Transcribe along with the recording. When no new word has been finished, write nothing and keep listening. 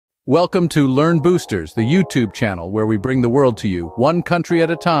Welcome to Learn Boosters, the YouTube channel where we bring the world to you, one country at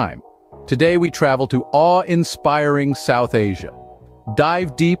a time. Today we travel to awe-inspiring South Asia.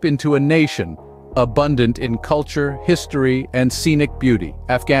 Dive deep into a nation abundant in culture, history, and scenic beauty,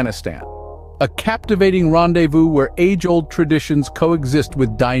 Afghanistan. A captivating rendezvous where age-old traditions coexist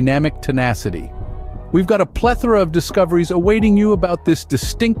with dynamic tenacity. We've got a plethora of discoveries awaiting you about this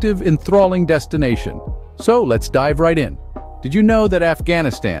distinctive, enthralling destination. So let's dive right in. Did you know that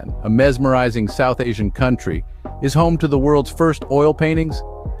Afghanistan, a mesmerizing South Asian country, is home to the world's first oil paintings?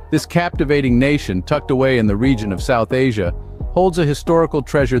 This captivating nation, tucked away in the region of South Asia, holds a historical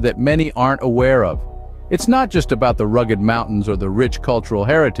treasure that many aren't aware of. It's not just about the rugged mountains or the rich cultural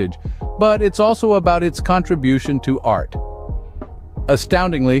heritage, but it's also about its contribution to art.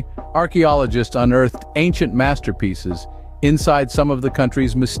 Astoundingly, archaeologists unearthed ancient masterpieces inside some of the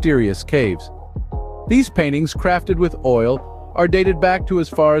country's mysterious caves. These paintings, crafted with oil, are dated back to as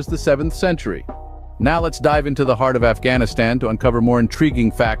far as the 7th century. Now let's dive into the heart of Afghanistan to uncover more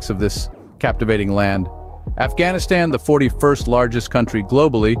intriguing facts of this captivating land. Afghanistan, the 41st largest country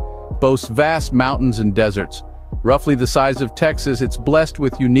globally, boasts vast mountains and deserts. Roughly the size of Texas, it's blessed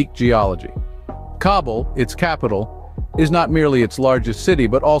with unique geology. Kabul, its capital, is not merely its largest city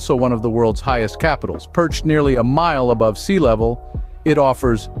but also one of the world's highest capitals. Perched nearly a mile above sea level, it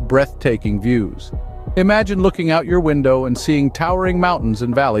offers breathtaking views. Imagine looking out your window and seeing towering mountains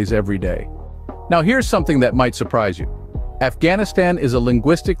and valleys every day. Now here's something that might surprise you. Afghanistan is a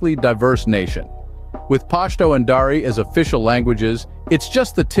linguistically diverse nation. With Pashto and Dari as official languages, it's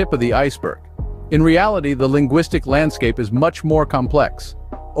just the tip of the iceberg. In reality, the linguistic landscape is much more complex.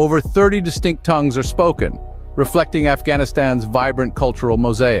 Over 30 distinct tongues are spoken, reflecting Afghanistan's vibrant cultural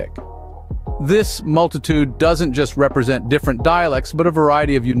mosaic. This multitude doesn't just represent different dialects but a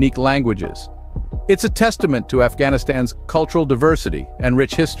variety of unique languages. It's a testament to Afghanistan's cultural diversity and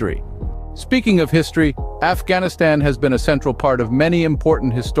rich history. Speaking of history, Afghanistan has been a central part of many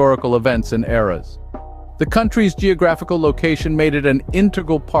important historical events and eras. The country's geographical location made it an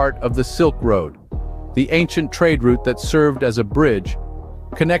integral part of the Silk Road, the ancient trade route that served as a bridge,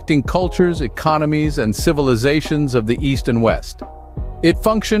 connecting cultures, economies, and civilizations of the East and West. It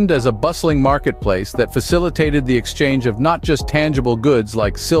functioned as a bustling marketplace that facilitated the exchange of not just tangible goods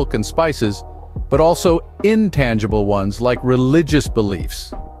like silk and spices, but also intangible ones like religious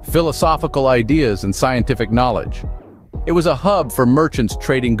beliefs, philosophical ideas, and scientific knowledge. It was a hub for merchants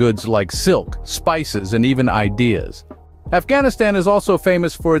trading goods like silk, spices, and even ideas. Afghanistan is also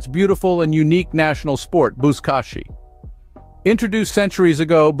famous for its beautiful and unique national sport, buzkashi. Introduced centuries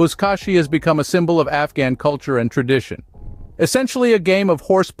ago, buzkashi has become a symbol of Afghan culture and tradition. Essentially a game of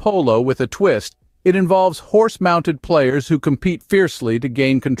horse polo with a twist, it involves horse-mounted players who compete fiercely to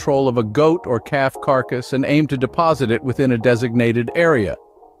gain control of a goat or calf carcass and aim to deposit it within a designated area.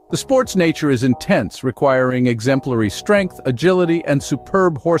 The sport's nature is intense, requiring exemplary strength, agility, and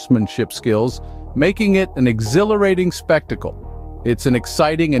superb horsemanship skills, making it an exhilarating spectacle. It's an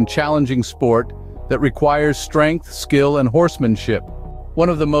exciting and challenging sport that requires strength, skill, and horsemanship. One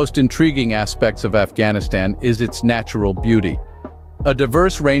of the most intriguing aspects of Afghanistan is its natural beauty. A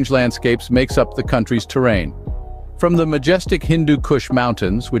diverse range landscapes makes up the country's terrain. From the majestic Hindu Kush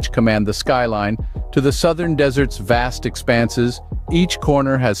Mountains, which command the skyline, to the southern desert's vast expanses, each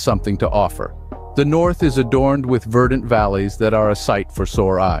corner has something to offer. The north is adorned with verdant valleys that are a sight for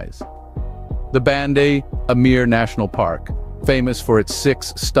sore eyes. The Band-e-Amir National Park, famous for its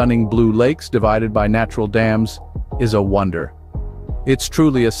 6 stunning blue lakes divided by natural dams, is a wonder. It's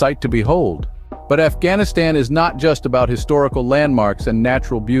truly a sight to behold. But Afghanistan is not just about historical landmarks and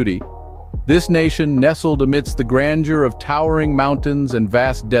natural beauty. This nation, nestled amidst the grandeur of towering mountains and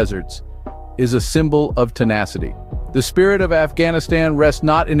vast deserts, is a symbol of tenacity. The spirit of Afghanistan rests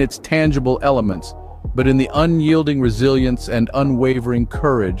not in its tangible elements, but in the unyielding resilience and unwavering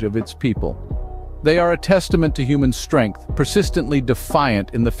courage of its people. They are a testament to human strength, persistently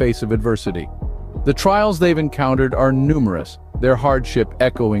defiant in the face of adversity. The trials they've encountered are numerous, their hardship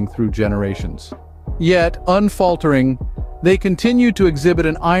echoing through generations. Yet, unfaltering, they continue to exhibit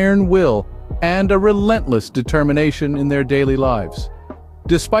an iron will and a relentless determination in their daily lives.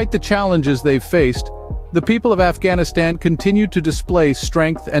 Despite the challenges they've faced, the people of Afghanistan continue to display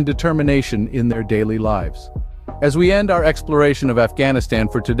strength and determination in their daily lives. As we end our exploration of Afghanistan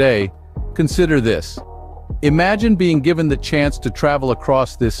for today, consider this. Imagine being given the chance to travel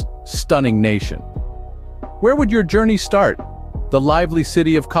across this stunning nation. Where would your journey start? The lively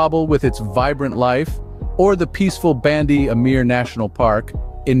city of Kabul with its vibrant life, or the peaceful Band-e-Amir National Park,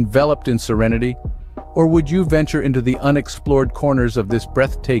 enveloped in serenity? Or would you venture into the unexplored corners of this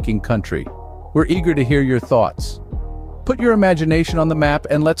breathtaking country? We're eager to hear your thoughts. Put your imagination on the map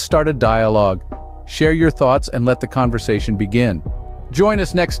and let's start a dialogue. Share your thoughts and let the conversation begin. Join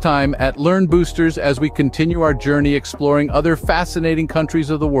us next time at Learn Boosters as we continue our journey exploring other fascinating countries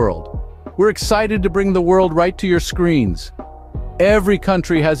of the world. We're excited to bring the world right to your screens. Every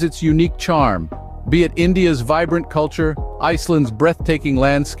country has its unique charm, be it India's vibrant culture, Iceland's breathtaking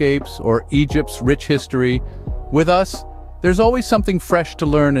landscapes, or Egypt's rich history. With us, there's always something fresh to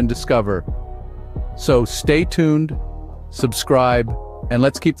learn and discover. So stay tuned, subscribe, and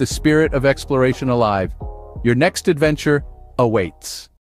let's keep the spirit of exploration alive. Your next adventure awaits.